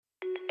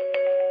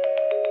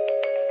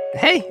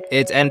Hey,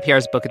 it's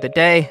NPR's Book of the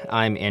Day.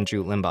 I'm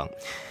Andrew Limbong.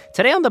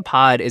 Today on the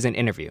pod is an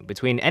interview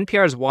between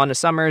NPR's Wanda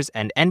Summers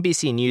and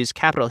NBC News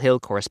Capitol Hill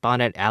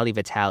correspondent Ali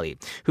Vitali,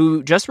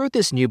 who just wrote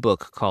this new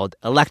book called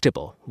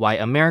Electable: Why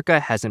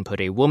America Hasn't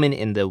Put a Woman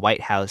in the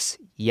White House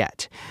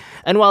Yet.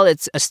 And while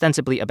it's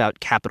ostensibly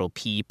about capital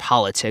P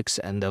politics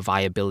and the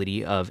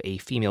viability of a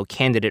female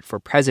candidate for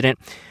president,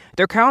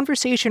 their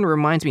conversation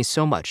reminds me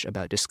so much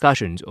about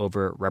discussions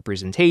over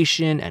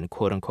representation and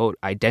quote-unquote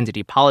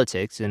identity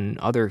politics in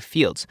other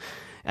fields,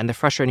 and the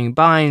frustrating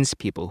binds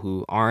people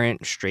who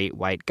aren't straight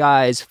white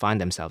guys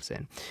find themselves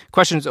in.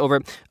 Questions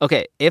over,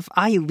 okay, if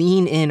I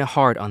lean in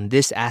hard on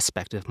this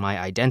aspect of my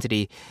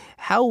identity,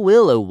 how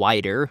will a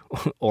wider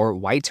or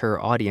whiter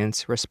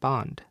audience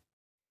respond?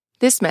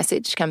 This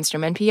message comes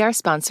from NPR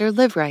sponsor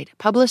Live Right,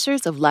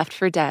 publishers of Left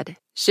for Dead: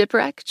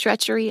 Shipwreck,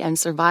 Treachery, and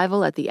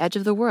Survival at the Edge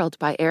of the World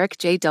by Eric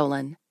J.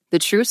 Dolan. The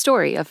true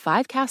story of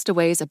 5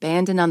 castaways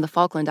abandoned on the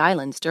Falkland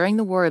Islands during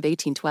the War of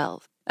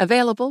 1812.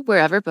 Available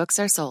wherever books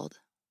are sold.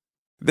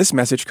 This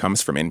message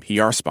comes from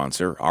NPR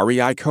sponsor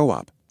REI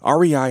Co-op.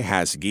 REI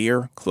has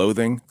gear,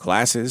 clothing,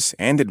 classes,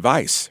 and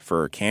advice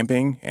for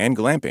camping and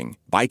glamping,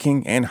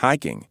 biking and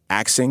hiking,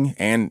 axing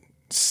and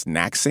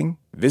snacksing.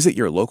 Visit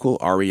your local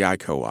REI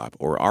Co-op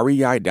or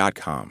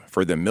rei.com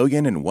for the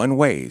 1,000,001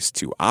 ways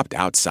to opt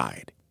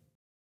outside.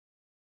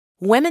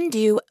 Women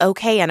do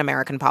okay in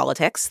American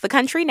politics. The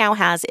country now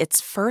has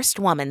its first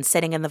woman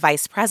sitting in the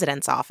vice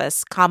president's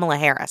office, Kamala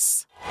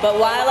Harris. But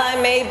while I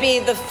may be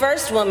the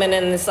first woman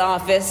in this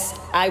office,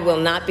 I will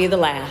not be the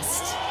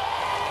last.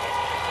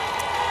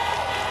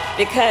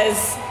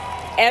 Because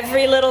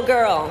every little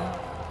girl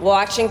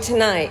watching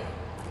tonight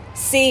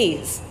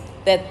sees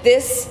that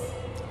this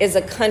is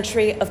a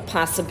country of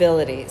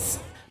possibilities.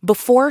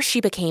 Before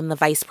she became the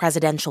vice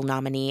presidential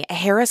nominee,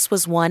 Harris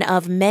was one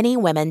of many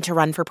women to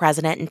run for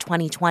president in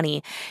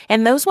 2020.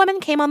 And those women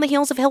came on the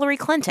heels of Hillary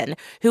Clinton,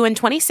 who in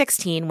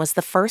 2016 was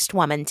the first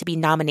woman to be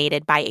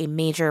nominated by a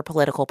major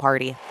political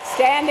party.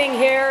 Standing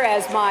here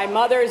as my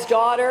mother's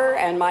daughter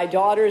and my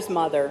daughter's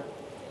mother,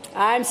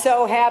 I'm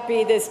so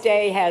happy this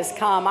day has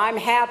come. I'm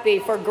happy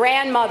for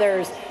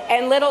grandmothers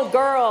and little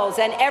girls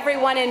and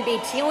everyone in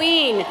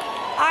between.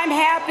 I'm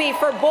happy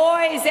for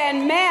boys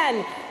and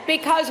men,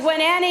 because when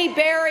any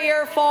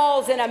barrier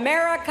falls in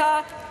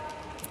America,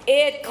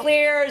 it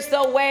clears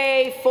the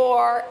way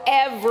for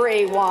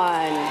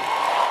everyone.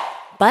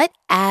 But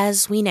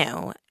as we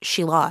know,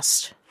 she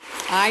lost.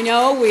 I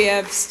know we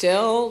have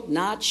still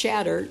not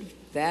shattered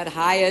that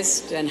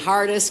highest and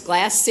hardest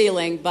glass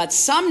ceiling, but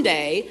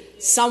someday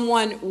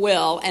someone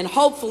will, and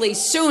hopefully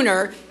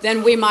sooner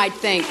than we might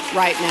think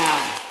right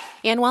now.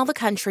 And while the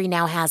country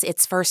now has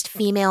its first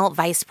female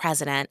vice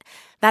president,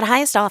 that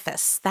highest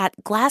office,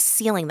 that glass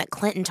ceiling that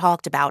Clinton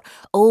talked about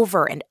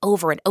over and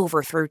over and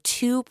over through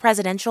 2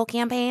 presidential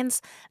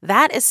campaigns,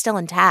 that is still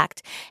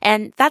intact.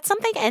 And that's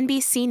something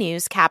NBC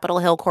News Capitol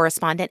Hill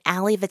correspondent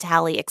Ali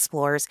Vitali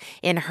explores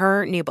in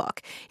her new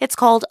book. It's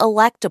called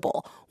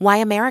Electable: Why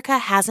America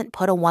Hasn't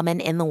Put a Woman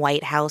in the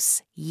White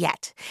House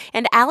Yet.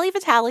 And Ali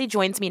Vitali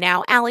joins me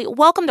now. Ali,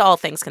 welcome to All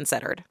Things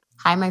Considered.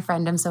 Hi, my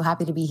friend. I'm so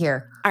happy to be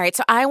here. All right,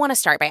 so I want to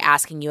start by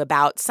asking you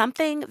about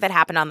something that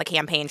happened on the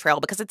campaign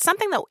trail, because it's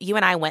something that you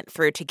and I went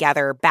through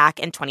together back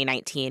in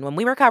 2019 when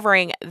we were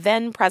covering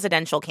then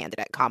presidential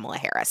candidate Kamala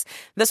Harris.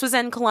 This was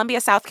in Columbia,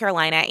 South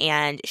Carolina,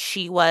 and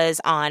she was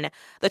on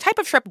the type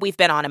of trip we've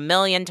been on a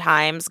million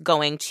times,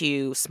 going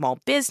to small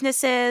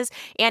businesses.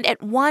 And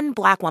at one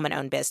Black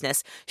woman-owned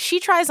business, she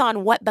tries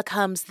on what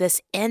becomes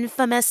this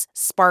infamous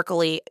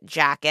sparkly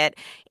jacket,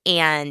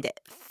 and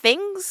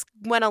things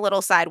went a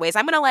little sideways.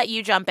 I'm going to let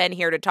you jump in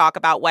here to talk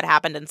about what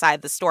happened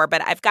inside the store,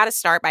 but I've got to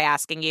start by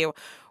asking you,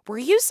 were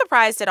you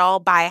surprised at all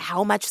by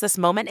how much this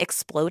moment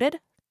exploded?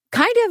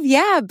 Kind of,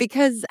 yeah,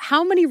 because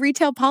how many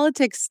retail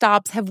politics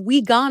stops have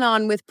we gone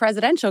on with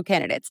presidential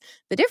candidates?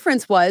 The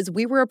difference was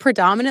we were a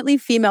predominantly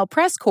female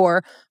press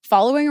corps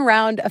following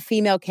around a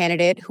female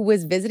candidate who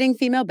was visiting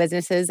female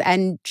businesses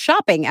and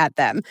shopping at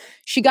them.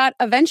 She got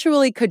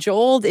eventually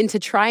cajoled into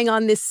trying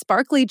on this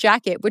sparkly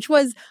jacket, which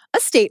was a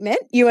statement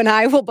you and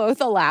I will both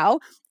allow.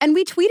 And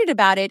we tweeted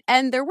about it,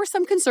 and there were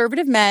some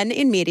conservative men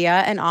in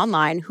media and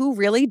online who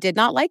really did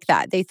not like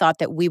that. They thought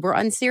that we were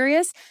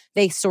unserious.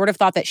 They sort of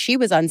thought that she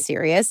was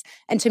unserious.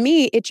 And to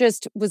me, it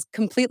just was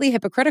completely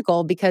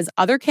hypocritical because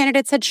other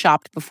candidates had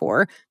shopped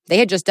before. They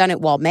had just done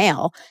it while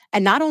male.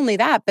 And not only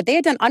that, but they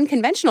had done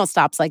unconventional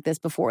stops like this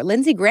before.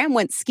 Lindsey Graham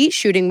went skeet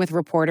shooting with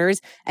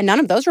reporters, and none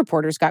of those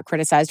reporters got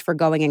criticized for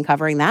going and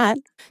covering that.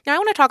 Now, I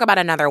want to talk about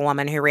another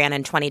woman who ran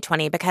in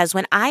 2020, because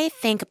when I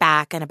think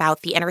back and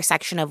about the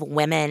intersection of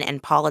women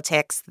and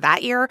politics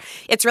that year,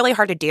 it's really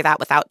hard to do that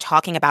without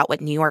talking about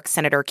what New York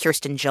Senator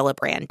Kirsten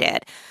Gillibrand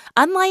did.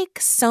 Unlike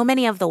so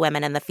many of the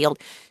women in the field,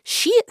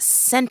 she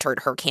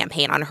centered her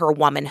campaign on her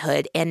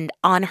womanhood and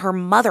on her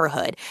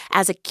motherhood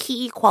as a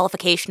key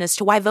qualification as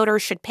to why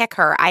voters should pick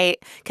her. I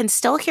can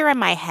still hear in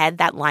my head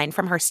that line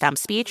from her stump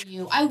speech.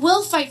 I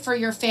will fight for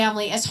your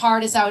family as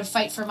hard as I would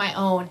fight for my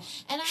own.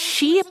 And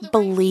she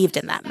believed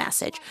in that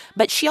message,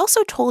 but she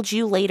also told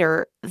you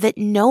later that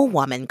no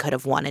woman woman could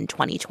have won in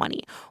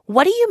 2020.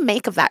 What do you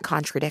make of that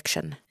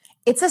contradiction?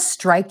 It's a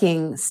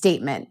striking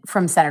statement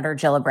from Senator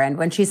Gillibrand.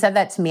 When she said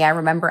that to me, I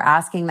remember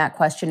asking that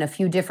question a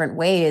few different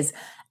ways.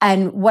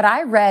 And what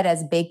I read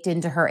as baked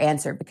into her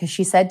answer, because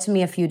she said to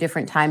me a few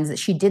different times that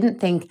she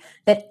didn't think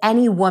that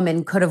any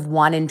woman could have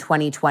won in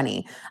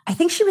 2020. I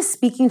think she was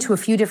speaking to a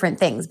few different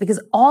things, because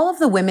all of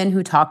the women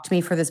who talked to me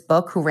for this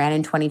book who ran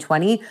in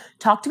 2020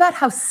 talked about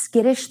how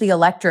skittish the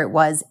electorate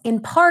was, in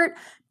part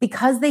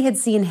because they had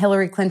seen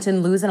Hillary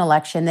Clinton lose an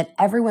election that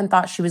everyone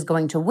thought she was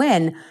going to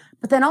win.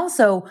 But then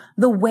also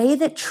the way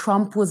that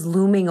Trump was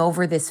looming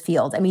over this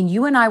field. I mean,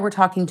 you and I were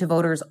talking to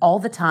voters all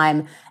the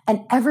time,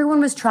 and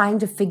everyone was trying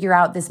to figure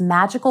out this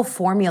magical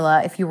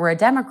formula, if you were a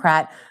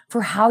Democrat,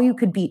 for how you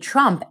could beat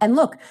Trump. And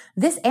look,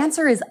 this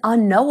answer is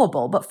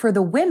unknowable, but for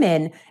the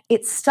women,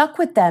 it stuck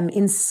with them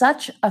in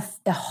such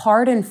a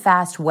hard and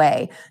fast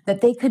way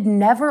that they could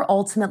never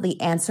ultimately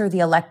answer the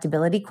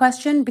electability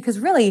question, because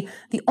really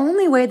the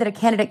only way that a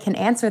candidate can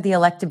answer the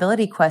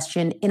electability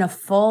question in a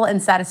full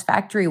and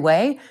satisfactory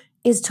way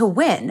is to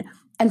win.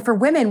 And for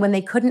women, when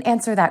they couldn't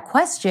answer that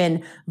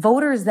question,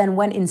 voters then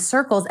went in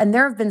circles. And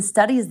there have been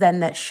studies then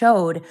that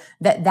showed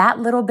that that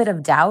little bit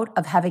of doubt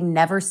of having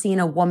never seen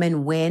a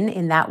woman win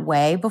in that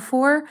way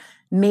before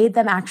made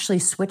them actually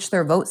switch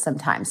their vote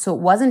sometimes. So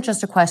it wasn't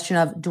just a question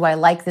of, do I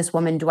like this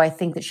woman? Do I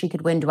think that she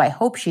could win? Do I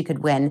hope she could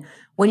win?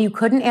 When you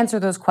couldn't answer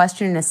those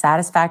questions in a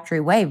satisfactory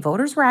way,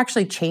 voters were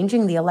actually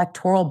changing the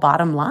electoral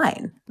bottom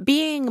line.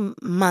 Being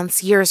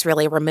months, years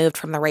really removed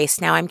from the race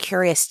now, I'm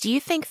curious, do you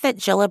think that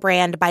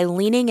Gillibrand, by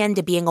leaning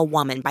into being a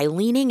woman, by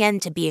leaning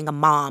into being a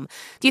mom,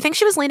 do you think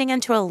she was leaning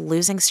into a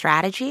losing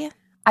strategy?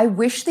 I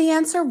wish the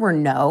answer were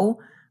no,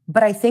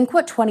 but I think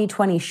what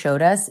 2020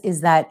 showed us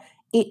is that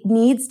it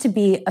needs to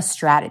be a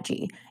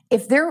strategy.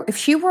 If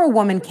she were a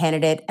woman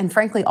candidate, and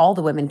frankly, all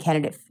the women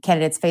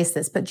candidates face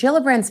this, but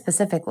Gillibrand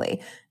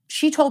specifically,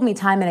 she told me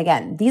time and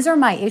again, these are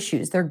my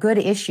issues. They're good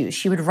issues.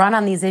 She would run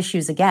on these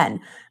issues again.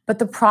 But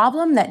the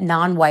problem that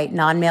non-white,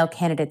 non-male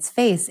candidates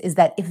face is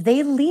that if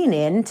they lean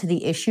into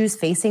the issues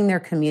facing their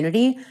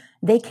community,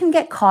 they can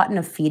get caught in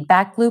a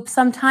feedback loop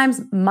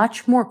sometimes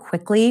much more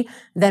quickly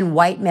than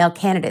white male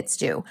candidates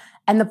do.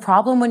 And the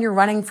problem when you're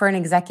running for an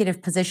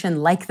executive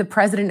position like the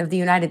president of the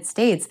United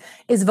States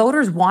is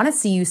voters want to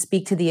see you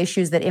speak to the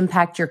issues that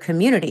impact your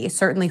community.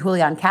 Certainly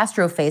Julian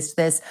Castro faced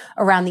this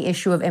around the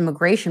issue of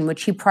immigration,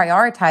 which he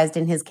prioritized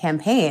in his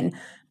campaign.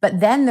 But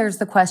then there's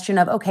the question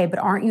of, okay, but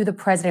aren't you the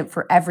president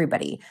for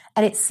everybody?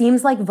 And it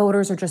seems like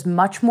voters are just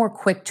much more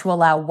quick to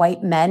allow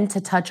white men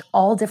to touch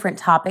all different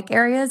topic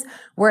areas,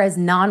 whereas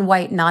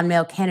non-white,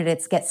 non-male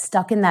candidates get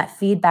stuck in that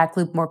feedback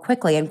loop more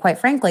quickly. And quite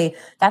frankly,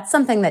 that's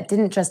something that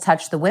didn't just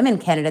touch the women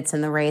candidates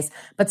in the race,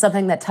 but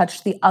something that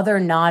touched the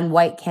other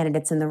non-white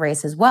candidates in the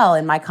race as well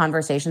in my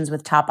conversations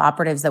with top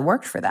operatives that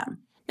worked for them.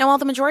 Now, while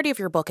the majority of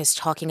your book is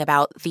talking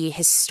about the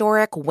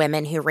historic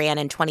women who ran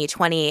in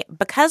 2020,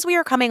 because we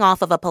are coming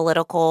off of a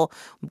political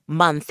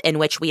month in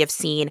which we have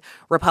seen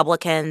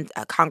Republican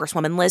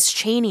Congresswoman Liz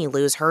Cheney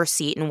lose her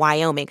seat in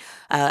Wyoming,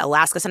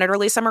 Alaska Senator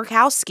Lisa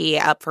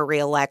Murkowski up for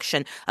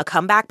re-election, a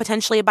comeback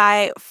potentially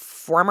by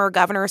former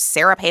Governor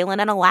Sarah Palin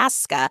in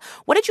Alaska.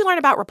 What did you learn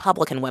about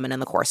Republican women in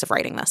the course of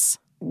writing this?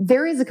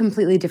 There is a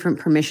completely different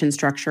permission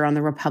structure on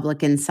the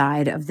Republican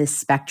side of this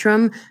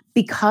spectrum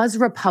because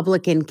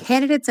Republican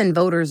candidates and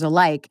voters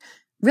alike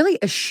really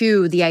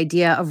eschew the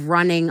idea of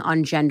running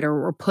on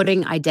gender or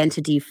putting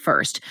identity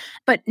first.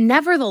 But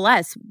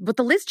nevertheless, what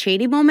the Liz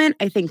Cheney moment,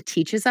 I think,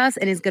 teaches us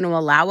and is going to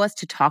allow us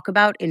to talk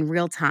about in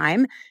real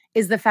time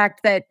is the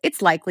fact that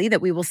it's likely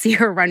that we will see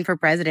her run for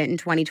president in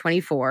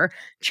 2024,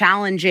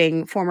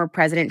 challenging former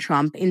President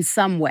Trump in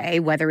some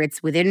way, whether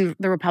it's within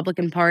the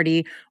Republican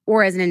Party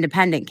or as an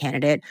independent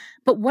candidate.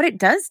 But what it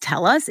does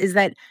tell us is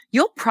that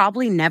you'll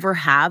probably never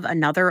have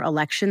another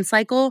election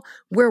cycle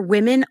where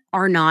women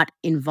are not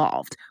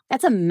involved.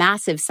 That's a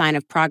massive sign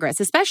of progress,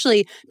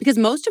 especially because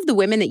most of the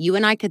women that you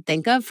and I could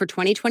think of for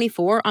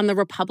 2024 on the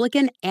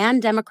Republican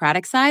and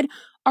Democratic side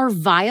are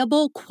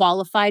viable,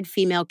 qualified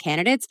female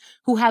candidates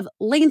who have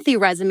lengthy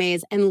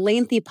resumes and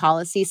lengthy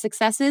policy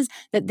successes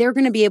that they're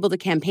going to be able to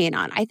campaign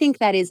on. I think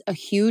that is a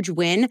huge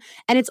win,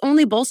 and it's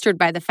only bolstered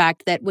by the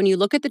fact that when you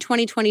look at the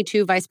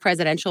 2022 vice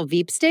presidential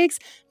Veep stakes,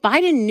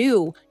 Biden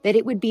knew that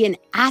it would be an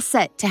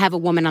asset to have a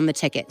woman on the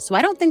ticket. So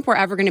I don't think we're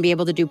ever going to be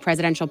able to do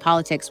presidential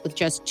politics with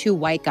just two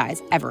white guys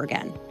ever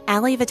again.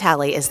 Ali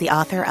Vitali is the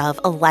author of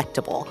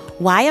Electable: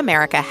 Why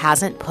America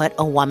Hasn't Put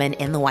a Woman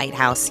in the White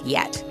House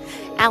Yet.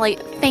 Ali,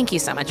 thank you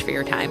so much for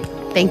your time.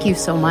 Thank you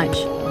so much.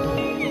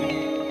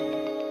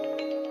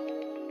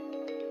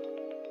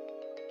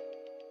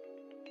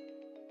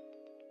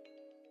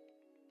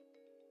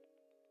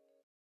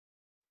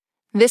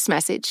 This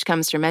message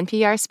comes from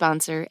NPR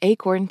sponsor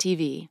Acorn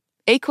TV.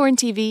 Acorn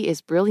TV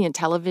is brilliant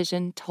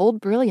television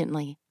told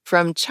brilliantly,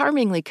 from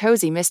charmingly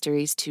cozy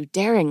mysteries to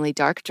daringly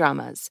dark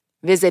dramas.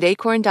 Visit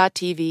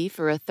acorn.tv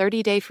for a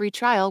 30-day free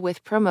trial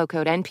with promo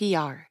code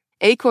NPR.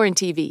 Acorn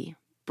TV.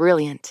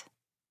 Brilliant.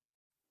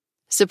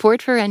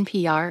 Support for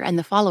NPR and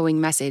the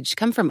following message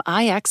come from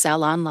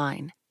IXL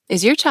Online.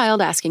 Is your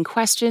child asking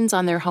questions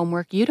on their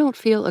homework you don't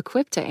feel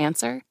equipped to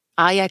answer?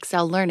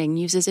 IXL Learning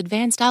uses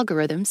advanced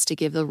algorithms to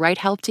give the right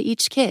help to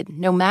each kid,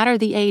 no matter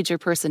the age or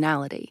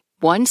personality.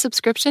 One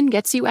subscription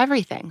gets you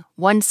everything.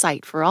 One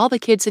site for all the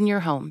kids in your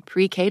home,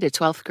 pre-K to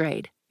 12th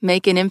grade.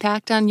 Make an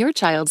impact on your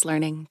child's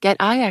learning. Get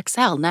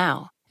IXL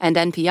now. And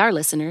NPR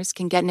listeners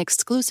can get an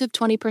exclusive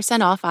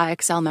 20% off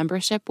IXL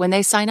membership when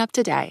they sign up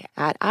today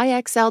at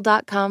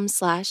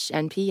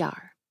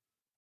IXL.com/NPR.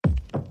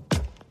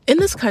 In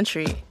this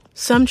country,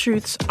 some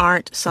truths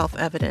aren't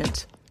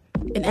self-evident.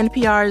 In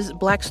NPR's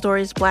Black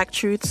Stories, Black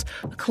Truths,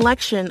 a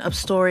collection of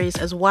stories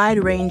as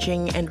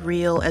wide-ranging and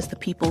real as the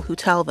people who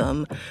tell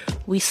them,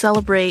 we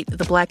celebrate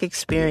the Black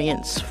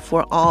experience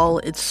for all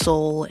its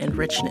soul and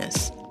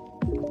richness.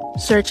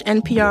 Search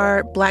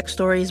NPR Black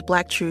Stories,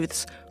 Black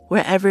Truths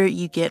wherever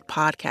you get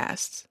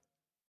podcasts.